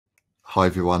Hi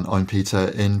everyone, I'm Peter.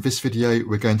 In this video,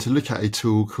 we're going to look at a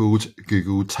tool called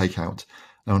Google Takeout.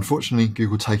 Now, unfortunately,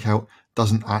 Google Takeout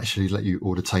doesn't actually let you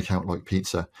order takeout like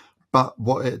pizza, but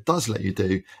what it does let you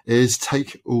do is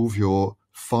take all of your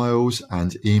files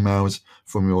and emails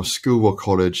from your school or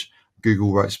college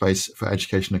Google Workspace for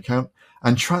Education account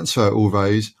and transfer all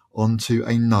those onto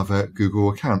another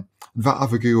Google account. That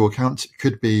other Google account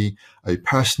could be a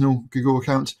personal Google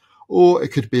account, or it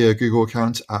could be a Google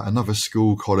account at another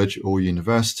school, college, or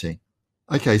university.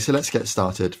 Okay, so let's get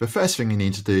started. The first thing you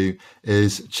need to do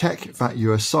is check that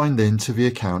you are signed in to the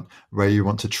account where you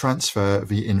want to transfer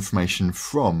the information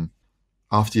from.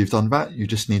 After you've done that, you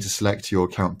just need to select your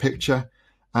account picture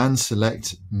and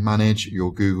select Manage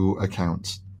Your Google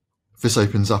Account. This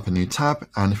opens up a new tab,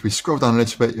 and if we scroll down a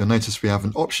little bit, you'll notice we have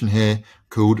an option here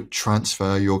called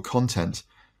Transfer Your Content.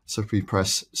 So if we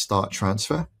press Start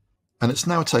Transfer, and it's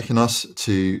now taken us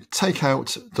to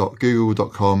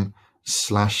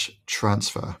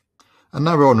takeout.google.com/transfer. And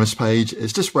now we're on this page.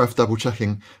 It's just worth double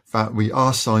checking that we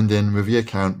are signed in with the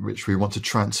account which we want to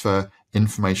transfer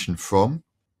information from.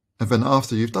 And then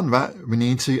after you've done that, we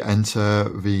need to enter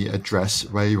the address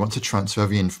where you want to transfer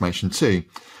the information to.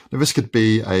 Now, this could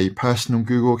be a personal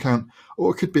Google account,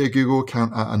 or it could be a Google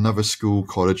account at another school,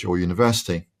 college, or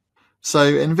university. So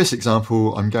in this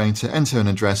example, I'm going to enter an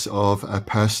address of a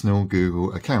personal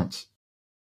Google account.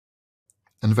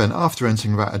 And then after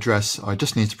entering that address, I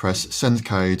just need to press Send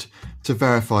Code to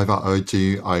verify that I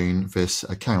do own this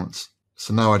account.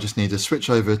 So now I just need to switch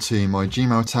over to my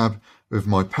Gmail tab with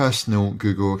my personal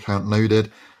Google account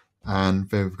loaded, and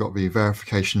then we've got the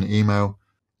verification email,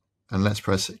 and let's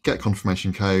press Get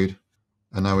Confirmation Code.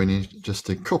 And now we need just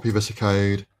to copy this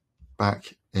code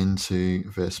back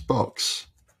into this box,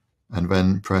 and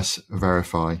then press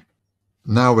Verify.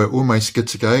 Now we're almost good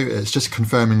to go. It's just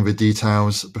confirming the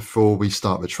details before we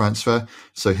start the transfer.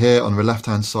 So here on the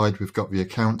left-hand side, we've got the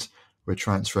account we're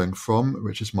transferring from,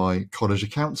 which is my college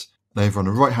account. And over on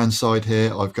the right-hand side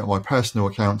here, I've got my personal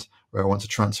account where I want to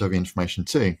transfer the information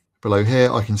to. Below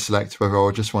here, I can select whether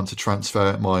I just want to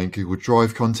transfer my Google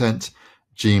Drive content,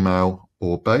 Gmail,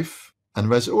 or both. And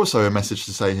there's also a message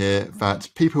to say here that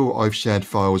people I've shared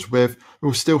files with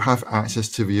will still have access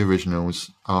to the originals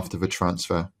after the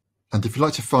transfer. And if you'd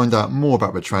like to find out more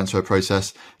about the transfer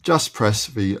process, just press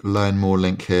the Learn More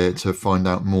link here to find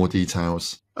out more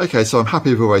details. Okay, so I'm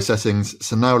happy with all those settings.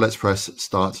 So now let's press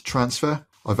Start Transfer.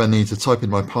 I then need to type in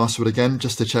my password again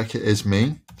just to check it is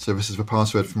me. So this is the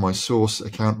password for my source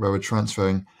account where we're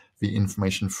transferring the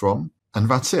information from. And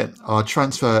that's it. Our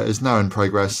transfer is now in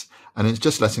progress, and it's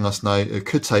just letting us know it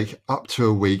could take up to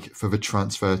a week for the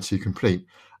transfer to complete.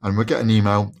 And we'll get an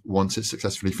email once it's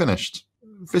successfully finished.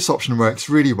 This option works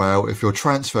really well if you're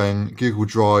transferring Google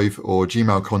Drive or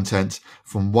Gmail content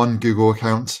from one Google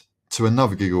account to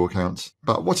another Google account.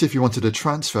 But what if you wanted to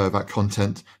transfer that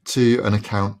content to an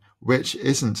account which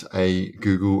isn't a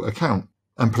Google account?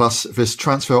 And plus, this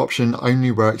transfer option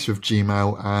only works with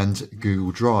Gmail and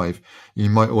Google Drive. You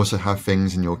might also have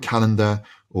things in your calendar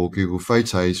or Google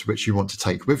Photos which you want to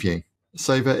take with you.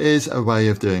 So there is a way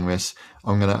of doing this.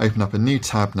 I'm going to open up a new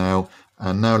tab now,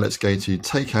 and now let's go to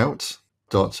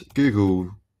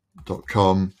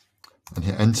takeout.google.com and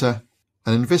hit enter.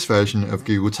 And in this version of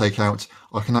Google Takeout,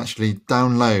 I can actually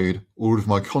download all of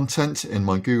my content in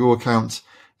my Google account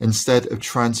instead of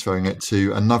transferring it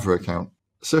to another account.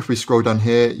 So if we scroll down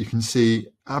here, you can see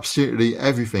absolutely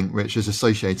everything which is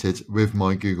associated with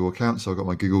my Google account. So I've got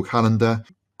my Google Calendar,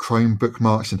 Chrome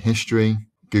bookmarks and history,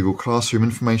 Google Classroom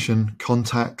information,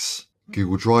 contacts,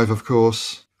 Google Drive, of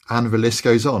course, and the list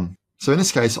goes on. So in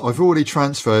this case, I've already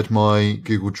transferred my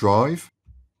Google Drive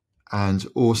and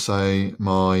also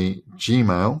my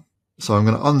Gmail. So I'm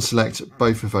going to unselect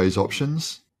both of those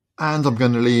options, and I'm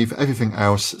going to leave everything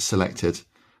else selected.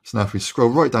 So now if we scroll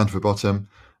right down to the bottom,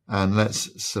 and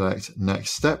let's select Next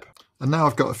Step. And now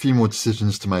I've got a few more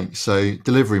decisions to make. So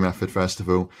delivery method, first of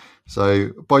all.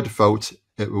 So by default,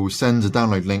 it will send a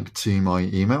download link to my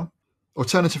email.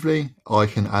 Alternatively, I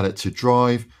can add it to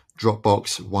Drive,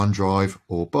 Dropbox, OneDrive,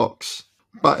 or Box.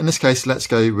 But in this case, let's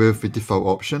go with the default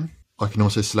option. I can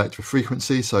also select the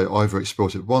frequency, so either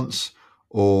export it once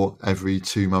or every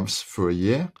 2 months for a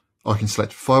year. I can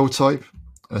select file type.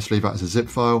 Let's leave that as a zip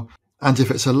file. And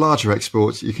if it's a larger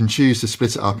export, you can choose to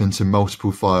split it up into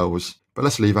multiple files, but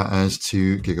let's leave that as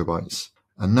 2 gigabytes.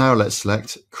 And now let's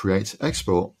select Create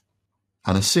Export.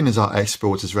 And as soon as our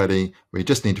export is ready, we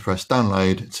just need to press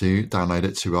download to download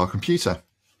it to our computer.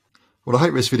 Well, I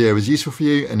hope this video was useful for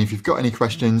you, and if you've got any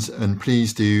questions, then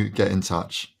please do get in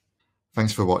touch.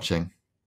 Thanks for watching.